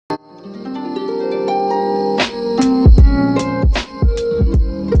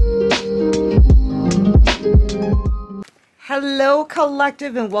Hello,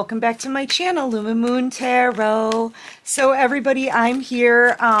 collective, and welcome back to my channel, Luma Moon Tarot. So everybody, I'm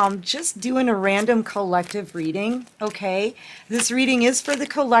here just doing a random collective reading, okay? This reading is for the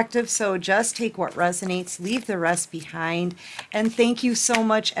collective, so just take what resonates, leave the rest behind. And thank you so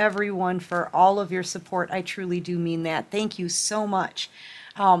much, everyone, for all of your support. I truly do mean that. Thank you so much.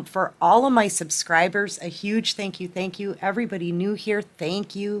 For all of my subscribers, a huge thank you, thank you. Everybody new here,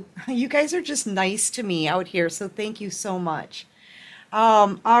 thank you. You guys are just nice to me out here, so thank you so much.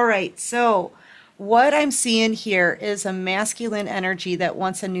 All right, so what I'm seeing here is a masculine energy that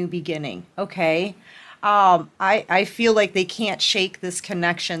wants a new beginning, okay? I feel like they can't shake this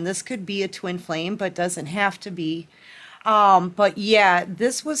connection. This could be a twin flame, but doesn't have to be. But yeah,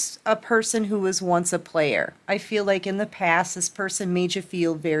 this was a person who was once a player. I feel like in the past, this person made you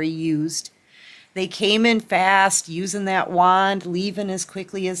feel very used. They came in fast, using that wand, leaving as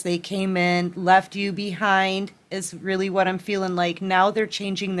quickly as they came in, left you behind is really what I'm feeling like. Now they're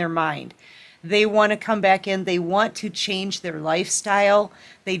changing their mind. They want to come back in. They want to change their lifestyle.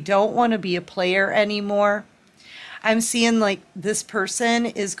 They don't want to be a player anymore. I'm seeing like this person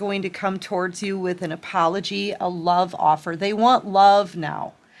is going to come towards you with an apology, a love offer. They want love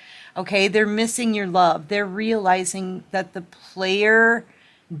now. Okay, they're missing your love. They're realizing that the player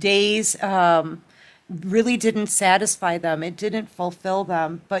days really didn't satisfy them. It didn't fulfill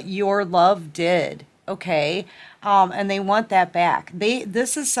them, but your love did. Okay, and they want that back.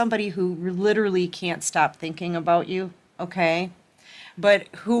 This is somebody who literally can't stop thinking about you. Okay. But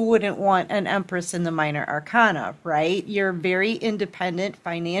who wouldn't want an Empress in the Minor Arcana, right? You're very independent,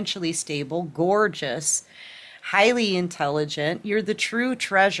 financially stable, gorgeous, highly intelligent. You're the true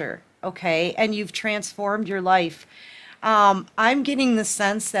treasure, okay? And you've transformed your life. I'm getting the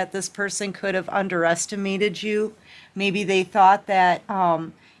sense that this person could have underestimated you. Maybe they thought that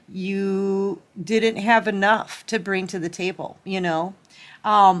you didn't have enough to bring to the table, you know?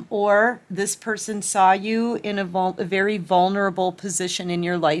 Or this person saw you in a very vulnerable position in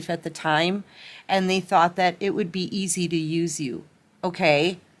your life at the time, and they thought that it would be easy to use you.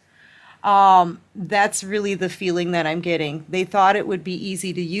 Okay? That's really the feeling that I'm getting. They thought it would be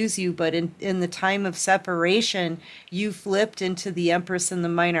easy to use you, but in the time of separation, you flipped into the Empress in the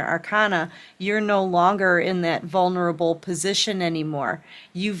Minor Arcana. You're no longer in that vulnerable position anymore.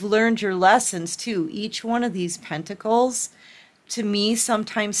 You've learned your lessons too. Each one of these pentacles, to me,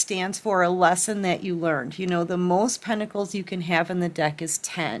 sometimes stands for a lesson that you learned. You know, the most pentacles you can have in the deck is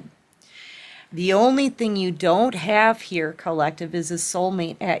 10. The only thing you don't have here, collective, is a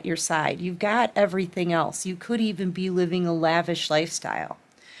soulmate at your side. You've got everything else. You could even be living a lavish lifestyle.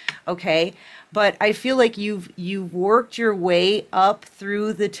 Okay? But I feel like you've worked your way up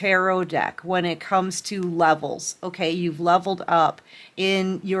through the tarot deck when it comes to levels. Okay? You've leveled up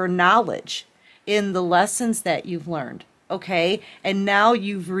in your knowledge, in the lessons that you've learned. Okay, and now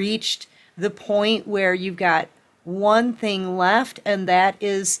you've reached the point where you've got one thing left, and that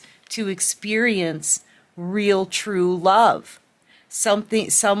is to experience real, true love.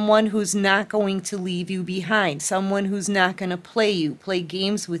 Someone who's not going to leave you behind, someone who's not going to play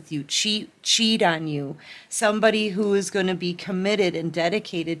games with you, cheat on you, somebody who is going to be committed and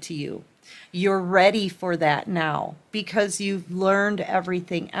dedicated to you. You're ready for that now because you've learned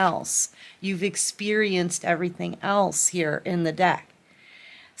everything else. You've experienced everything else here in the deck.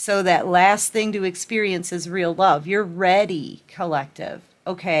 So that last thing to experience is real love. You're ready, collective,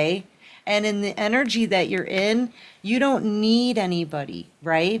 okay? And in the energy that you're in, you don't need anybody,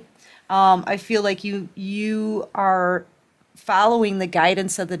 right? I feel like you are following the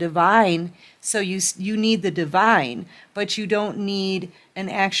guidance of the divine, so you need the divine, but you don't need an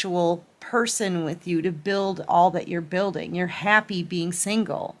actual person with you to build all that you're building. You're happy being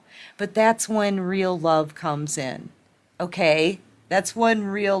single, but that's when real love comes in, okay? That's when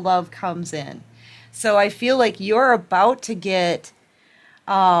real love comes in. So I feel like you're about to get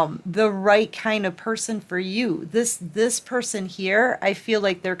the right kind of person for you. This person here, I feel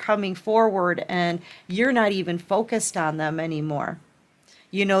like they're coming forward and you're not even focused on them anymore.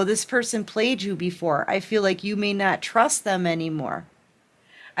 You know, this person played you before. I feel like you may not trust them anymore.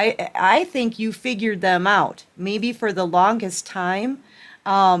 I think you figured them out. Maybe for the longest time,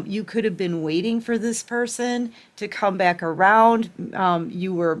 you could have been waiting for this person to come back around.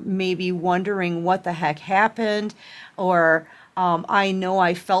 You were maybe wondering what the heck happened, or I know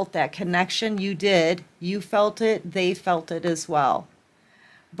I felt that connection. You did. You felt it. They felt it as well.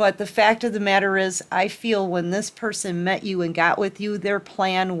 But the fact of the matter is, I feel when this person met you and got with you, their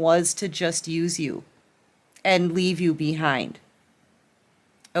plan was to just use you and leave you behind.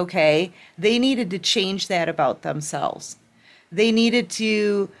 Okay? They needed to change that about themselves. They needed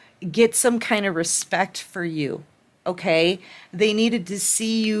to get some kind of respect for you. Okay, they needed to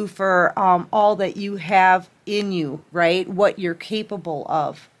see you for all that you have in you, right? What you're capable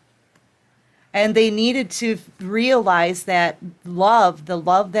of. And they needed to realize that love, the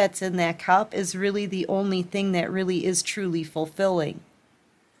love that's in that cup, is really the only thing that really is truly fulfilling.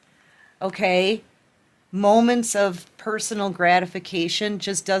 Okay? Moments of personal gratification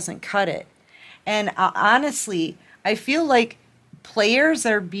just doesn't cut it. And honestly, I feel like players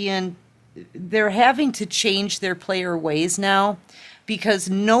are they're having to change their player ways now because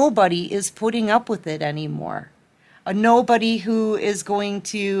nobody is putting up with it anymore. Nobody who is going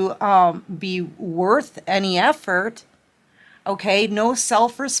to be worth any effort. Okay, no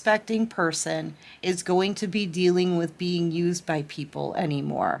self-respecting person is going to be dealing with being used by people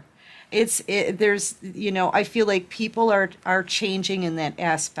anymore. There's, I feel like people are changing in that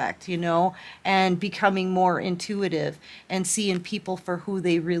aspect, and becoming more intuitive and seeing people for who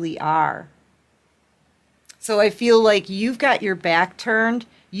they really are. So I feel like you've got your back turned.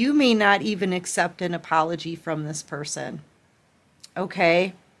 You may not even accept an apology from this person.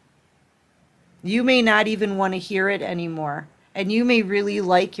 Okay? You may not even want to hear it anymore. And you may really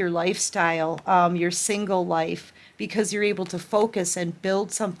like your lifestyle, your single life, because you're able to focus and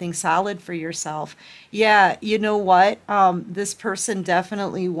build something solid for yourself. Yeah, you know what? This person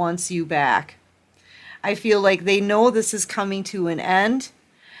definitely wants you back. I feel like they know this is coming to an end.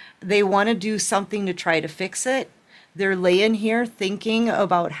 They want to do something to try to fix it. They're laying here thinking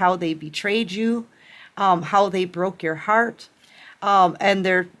about how they betrayed you, how they broke your heart, and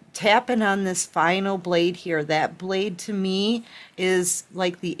they're tapping on this final blade here. That blade to me is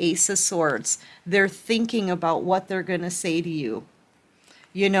like the Ace of Swords. They're thinking about what they're going to say to you.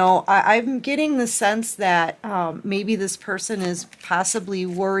 I'm getting the sense that maybe this person is possibly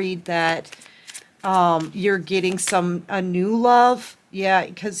worried that you're getting a new love. Yeah,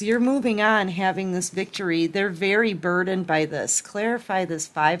 because you're moving on, having this victory. They're very burdened by this. Clarify this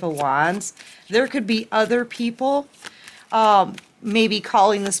Five of Wands. There could be other people maybe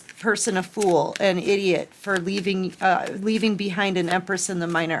calling this person a fool, an idiot for leaving behind an Empress in the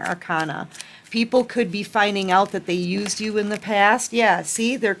Minor Arcana. People could be finding out that they used you in the past. Yeah,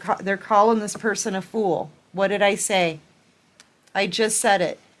 see, they're calling this person a fool. What did I say? I just said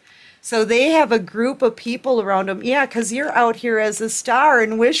it. So they have a group of people around them. Yeah, because you're out here as a star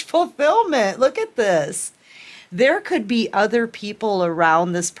in wish fulfillment. Look at this. There could be other people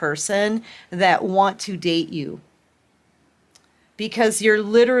around this person that want to date you. Because you're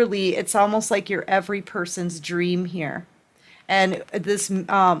literally, it's almost like you're every person's dream here. And this,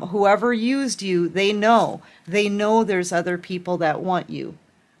 whoever used you, they know there's other people that want you.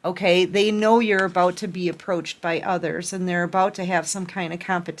 Okay, they know you're about to be approached by others and they're about to have some kind of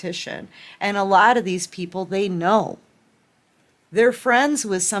competition. And a lot of these people, they know. They're friends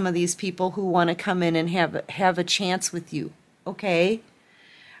with some of these people who want to come in and have a chance with you. Okay?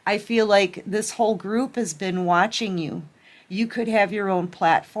 I feel like this whole group has been watching you. You could have your own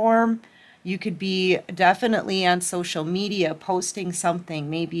platform. You could be definitely on social media posting something.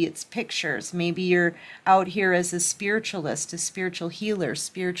 Maybe it's pictures. Maybe you're out here as a spiritualist, a spiritual healer,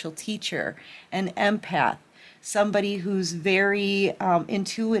 spiritual teacher, an empath, somebody who's very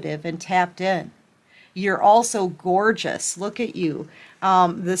intuitive and tapped in. You're also gorgeous. Look at you.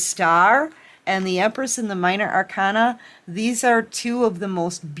 The Star and the Empress in the Minor Arcana, these are two of the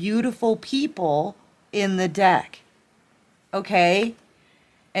most beautiful people in the deck. Okay?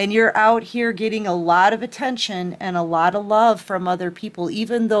 And you're out here getting a lot of attention and a lot of love from other people,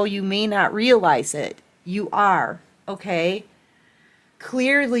 even though you may not realize it. You are, okay?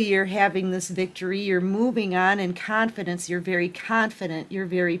 Clearly you're having this victory. You're moving on in confidence. You're very confident. You're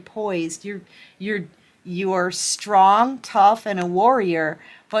very poised. You are strong, tough, and a warrior,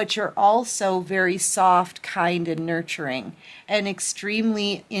 but you're also very soft, kind, and nurturing, and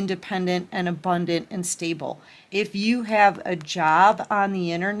extremely independent and abundant and stable. If you have a job on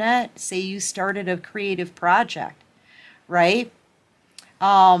the internet, say you started a creative project, right?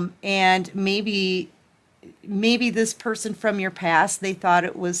 And maybe this person from your past, they thought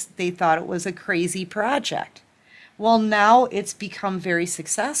it was a crazy project. Well, now it's become very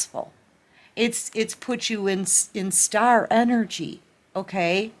successful. It's put you in star energy,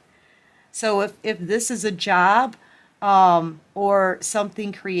 okay? So if this is a job or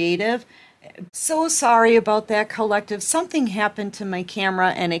something creative, so sorry about that, collective. Something happened to my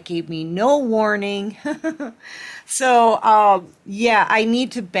camera and it gave me no warning. So yeah, I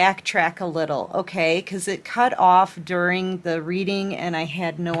need to backtrack a little, okay? Because it cut off during the reading and I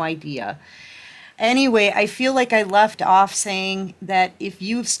had no idea. Anyway, I feel like I left off saying that if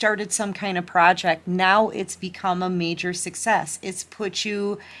you've started some kind of project, now it's become a major success. It's put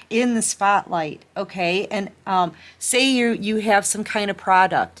you in the spotlight, okay? And say you have some kind of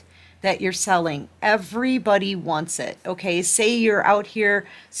product that you're selling. Everybody wants it, okay? Say you're out here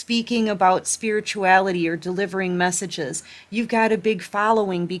speaking about spirituality or delivering messages. You've got a big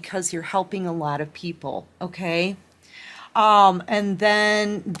following because you're helping a lot of people, okay? And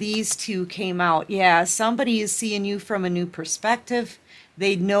then these two came out. Yeah, somebody is seeing you from a new perspective.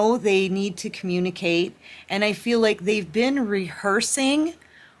 They know they need to communicate. And I feel like they've been rehearsing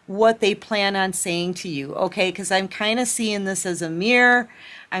what they plan on saying to you, okay? Because I'm kind of seeing this as a mirror.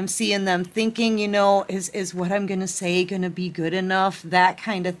 I'm seeing them thinking, you know, is what I'm going to say going to be good enough? That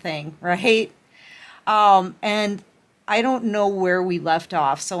kind of thing, right? And I don't know where we left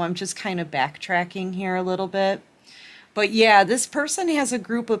off, so I'm just kind of backtracking here a little bit. But yeah, this person has a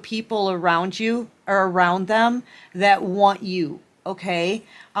group of people around you or around them that want you, okay?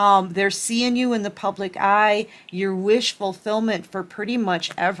 They're seeing you in the public eye, your wish fulfillment for pretty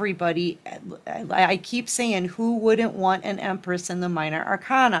much everybody. I keep saying, who wouldn't want an Empress in the Minor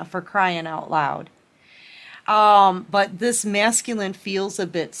Arcana, for crying out loud? But this masculine feels a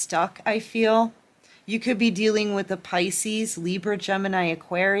bit stuck, I feel. You could be dealing with a Pisces, Libra, Gemini,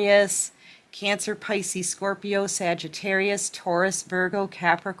 Aquarius, Cancer, Pisces, Scorpio, Sagittarius, Taurus, Virgo,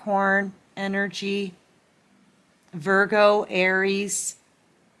 Capricorn energy, Virgo, Aries.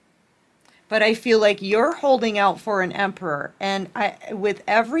 But I feel like you're holding out for an emperor. And with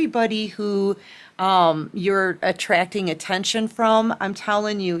everybody who you're attracting attention from, I'm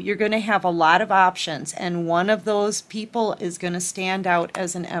telling you, you're going to have a lot of options. And one of those people is going to stand out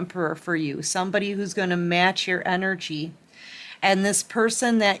as an emperor for you, somebody who's going to match your energy. And this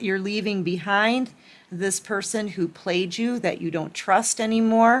person that you're leaving behind, this person who played you, that you don't trust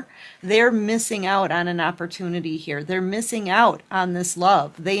anymore, they're missing out on an opportunity here. They're missing out on this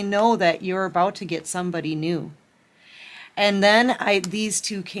love. They know that you're about to get somebody new. And then these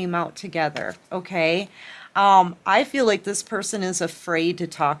two came out together, okay? I feel like this person is afraid to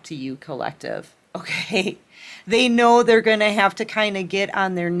talk to you, collective, okay? They know they're going to have to kind of get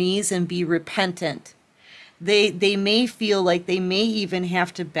on their knees and be repentant. They may feel like they may even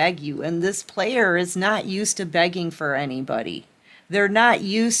have to beg you. And this player is not used to begging for anybody. They're not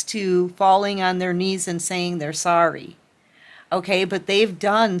used to falling on their knees and saying they're sorry. Okay, but they've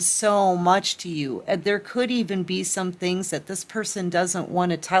done so much to you. And there could even be some things that this person doesn't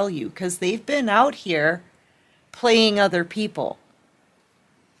want to tell you because they've been out here playing other people.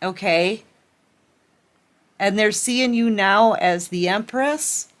 Okay? And they're seeing you now as the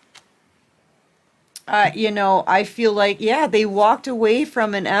Empress. You know, I feel like, yeah, they walked away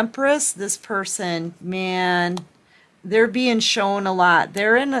from an Empress. This person, man, they're being shown a lot.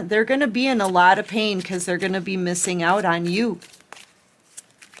 They're going to be in a lot of pain because they're going to be missing out on you.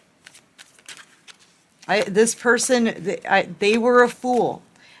 This person, they were a fool.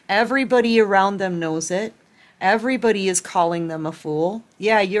 Everybody around them knows it. Everybody is calling them a fool.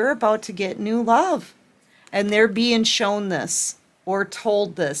 Yeah, you're about to get new love. And they're being shown this or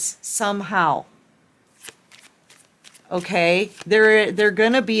told this somehow. Okay, they're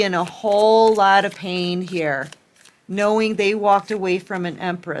going to be in a whole lot of pain here, knowing they walked away from an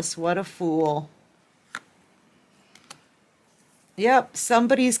Empress. What a fool. Yep,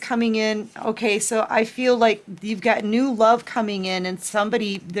 somebody's coming in. Okay, so I feel like you've got new love coming in and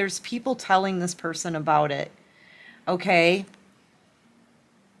there's people telling this person about it. Okay?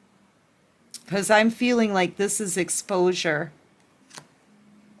 Because I'm feeling like this is exposure.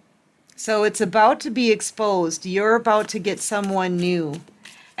 So it's about to be exposed. You're about to get someone new.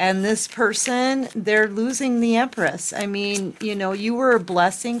 And this person, they're losing the Empress. I mean, you know, you were a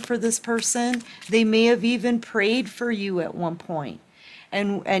blessing for this person. They may have even prayed for you at one point.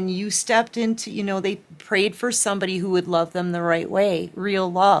 And you stepped into, you know, they prayed for somebody who would love them the right way,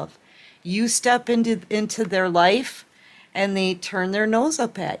 real love. You step into their life and they turn their nose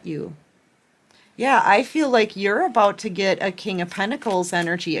up at you. Yeah, I feel like you're about to get a King of Pentacles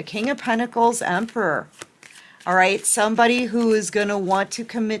energy, a King of Pentacles Emperor. All right, somebody who is going to want to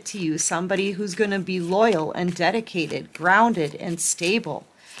commit to you, somebody who's going to be loyal and dedicated, grounded and stable.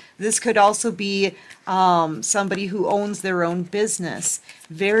 This could also be somebody who owns their own business,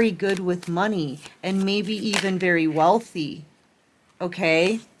 very good with money, and maybe even very wealthy.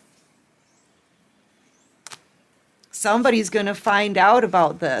 Okay? Somebody's going to find out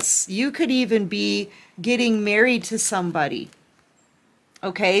about this. You could even be getting married to somebody.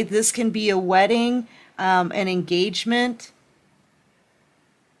 Okay, this can be a wedding, an engagement.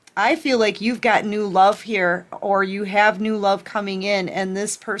 I feel like you've got new love here, or you have new love coming in, and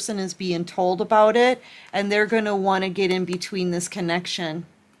this person is being told about it, and they're going to want to get in between this connection.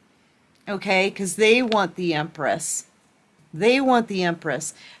 Okay? Because they want the Empress. They want the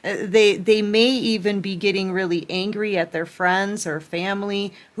Empress. They may even be getting really angry at their friends or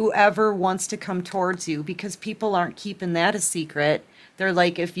family, whoever wants to come towards you, because people aren't keeping that a secret. They're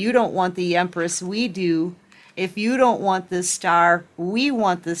like, if you don't want the Empress, we do. If you don't want this star, we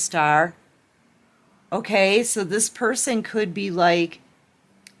want this star. Okay, so this person could be like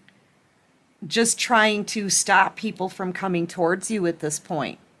just trying to stop people from coming towards you at this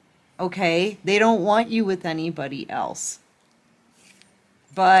point. Okay, they don't want you with anybody else.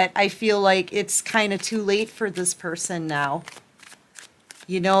 But I feel like it's kind of too late for this person now.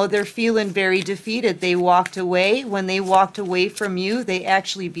 You know, they're feeling very defeated. They walked away. When they walked away from you, they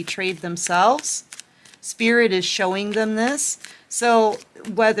actually betrayed themselves. Spirit is showing them this. So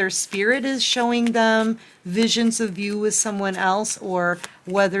whether Spirit is showing them visions of you with someone else, or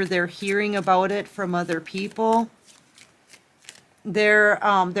whether they're hearing about it from other people, they're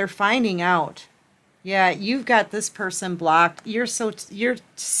finding out. Yeah, you've got this person blocked. You're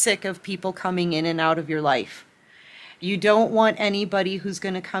sick of people coming in and out of your life. You don't want anybody who's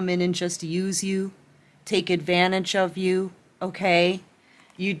going to come in and just use you, take advantage of you, okay?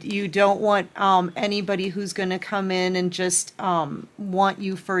 You don't want anybody who's going to come in and just want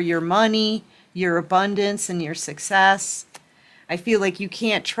you for your money, your abundance, and your success. I feel like you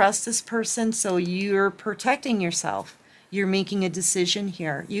can't trust this person, so you're protecting yourself. You're making a decision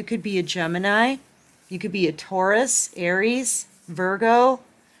here. You could be a Gemini. You could be a Taurus, Aries, Virgo.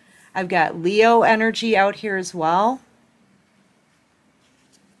 I've got Leo energy out here as well.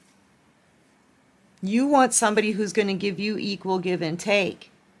 You want somebody who's going to give you equal give and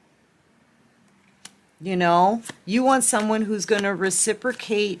take. You know, you want someone who's going to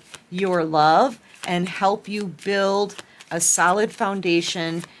reciprocate your love and help you build a solid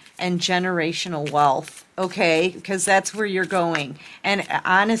foundation and generational wealth, okay? Because that's where you're going. And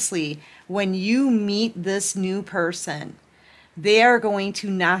honestly, when you meet this new person, they are going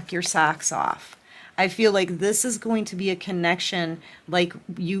to knock your socks off. I feel like this is going to be a connection like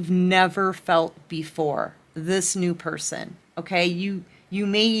you've never felt before. This new person, okay? You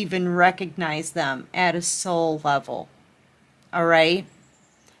may even recognize them at a soul level, all right?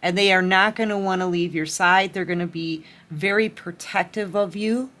 And they are not going to want to leave your side. They're going to be very protective of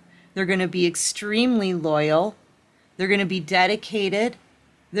you. They're going to be extremely loyal. They're going to be dedicated.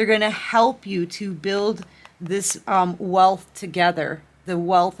 They're going to help you to build this wealth together, the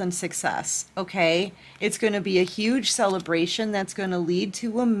wealth and success, okay? It's going to be a huge celebration that's going to lead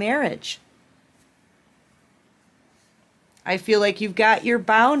to a marriage. I feel like you've got your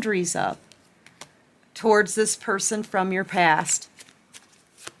boundaries up towards this person from your past.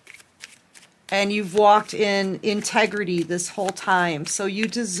 And you've walked in integrity this whole time. So you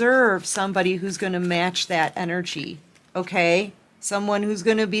deserve somebody who's going to match that energy, okay? Someone who's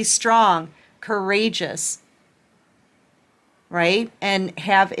going to be strong, courageous, right? And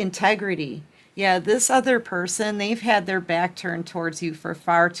have integrity. Yeah, this other person, they've had their back turned towards you for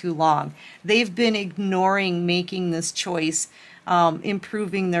far too long. They've been ignoring making this choice,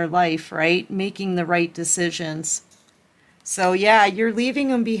 improving their life, right? Making the right decisions. So yeah, you're leaving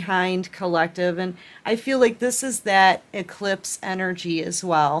them behind, collective. And I feel like this is that eclipse energy as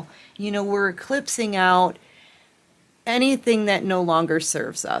well. You know, we're eclipsing out anything that no longer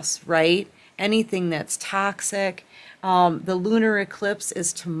serves us, right? Anything that's toxic. The lunar eclipse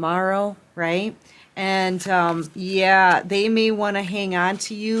is tomorrow, right? And yeah, they may want to hang on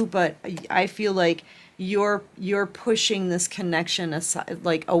to you, but I feel like you're pushing this connection aside,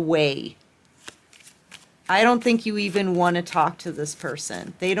 like away. I don't think you even want to talk to this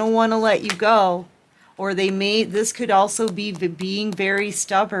person. They don't want to let you go, or this could also be being very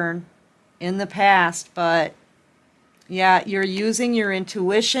stubborn in the past, but yeah, you're using your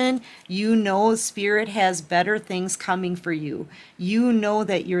intuition. You know Spirit has better things coming for you. You know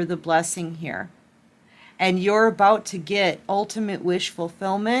that you're the blessing here. And you're about to get ultimate wish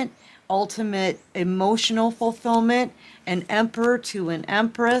fulfillment, ultimate emotional fulfillment, an emperor to an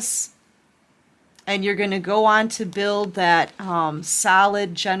empress. And you're going to go on to build that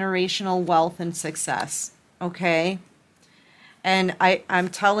solid generational wealth and success. Okay? And I'm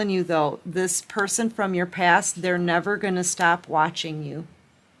telling you, though, this person from your past, they're never going to stop watching you.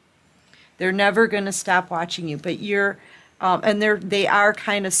 They're never going to stop watching you. But and they are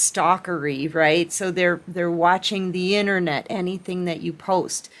kind of stalkery, right? So they're watching the internet, anything that you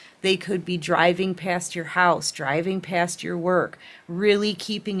post. They could be driving past your house, driving past your work, really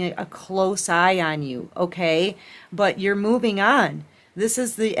keeping a close eye on you, okay? But you're moving on. This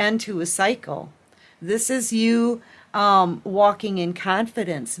is the end to a cycle. This is you walking in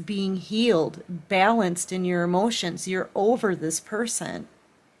confidence, being healed, balanced in your emotions. You're over this person.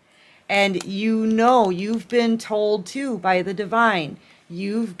 And you know, you've been told too by the divine,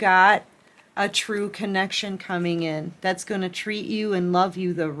 you've got a true connection coming in that's going to treat you and love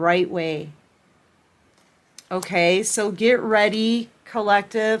you the right way. Okay, so get ready,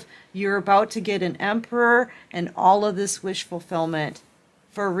 collective. You're about to get an emperor and all of this wish fulfillment.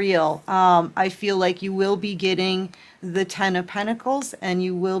 For real. I feel like you will be getting the Ten of Pentacles and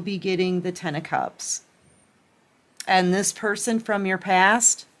you will be getting the Ten of Cups. And this person from your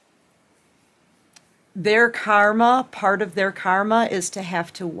past, their karma, part of their karma is to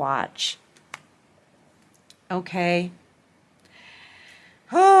have to watch. Okay.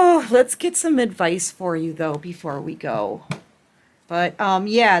 Oh, let's get some advice for you though before we go. But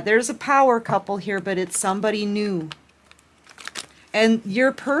yeah, there's a power couple here, but it's somebody new. And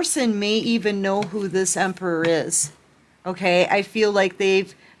your person may even know who this emperor is. Okay, I feel like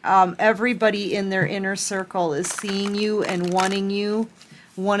they've, everybody in their inner circle is seeing you and wanting you.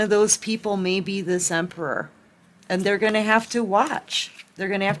 One of those people may be this emperor. And they're going to have to watch. They're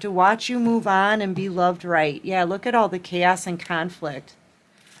going to have to watch you move on and be loved right. Yeah, look at all the chaos and conflict.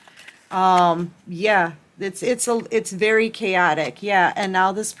 Yeah, it's very chaotic. Yeah, and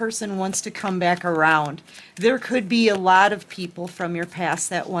now this person wants to come back around. There could be a lot of people from your past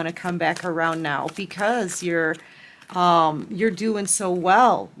that want to come back around now because you're doing so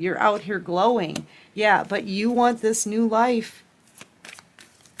well. You're out here glowing. Yeah, but you want this new life.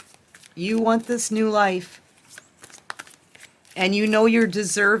 You want this new life. And you know you're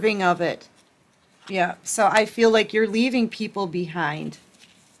deserving of it. Yeah, so I feel like you're leaving people behind.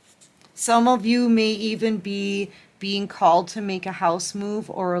 Some of you may even be being called to make a house move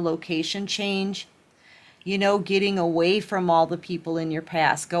or a location change. You know, getting away from all the people in your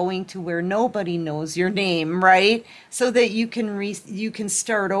past, going to where nobody knows your name, right? So that you can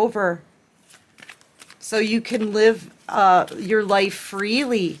start over. So you can live your life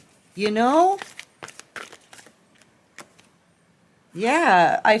freely, you know?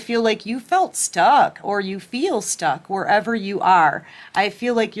 Yeah, I feel like you felt stuck or you feel stuck wherever you are. I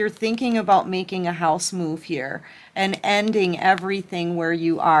feel like you're thinking about making a house move here and ending everything where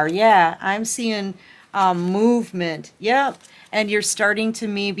you are. Yeah, I'm seeing movement. Yep. And you're starting to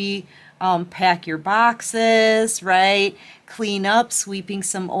maybe pack your boxes, right? Clean up, sweeping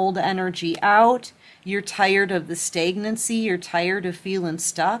some old energy out. You're tired of the stagnancy. You're tired of feeling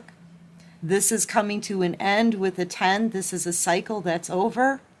stuck. This is coming to an end with a 10. This is a cycle that's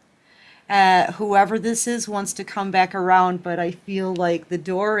over. Whoever this is wants to come back around, but I feel like the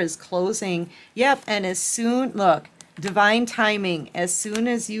door is closing. Yep, and as soon, look, divine timing, as soon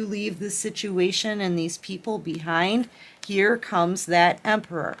as you leave this situation and these people behind, here comes that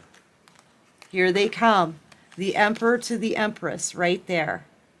emperor. Here they come. The emperor to the empress right there.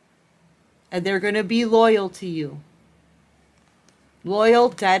 And they're going to be loyal to you. Loyal,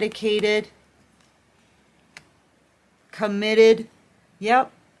 dedicated, committed.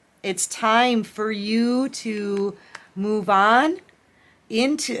 Yep. It's time for you to move on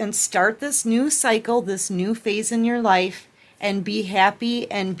into and start this new cycle, this new phase in your life, and be happy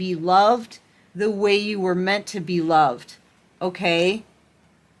and be loved the way you were meant to be loved. Okay?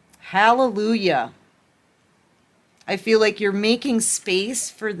 Hallelujah. I feel like you're making space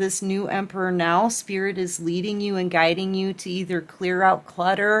for this new emperor now. Spirit is leading you and guiding you to either clear out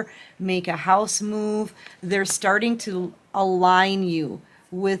clutter, make a house move. They're starting to align you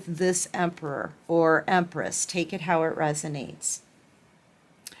with this emperor or empress. Take it how it resonates.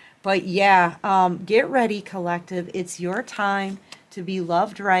 But yeah, get ready, collective. It's your time to be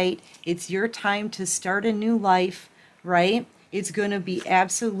loved right. It's your time to start a new life, right? It's going to be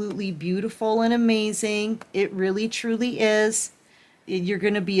absolutely beautiful and amazing. It really, truly is. You're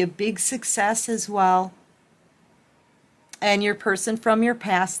going to be a big success as well. And your person from your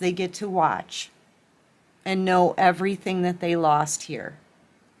past, they get to watch and know everything that they lost here.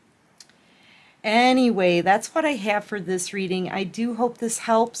 Anyway, that's what I have for this reading. I do hope this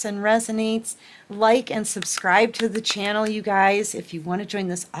helps and resonates. Like and subscribe to the channel, you guys, if you want to join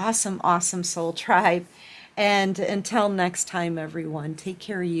this awesome, awesome soul tribe. And until next time, everyone, take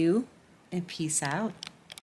care of you and peace out.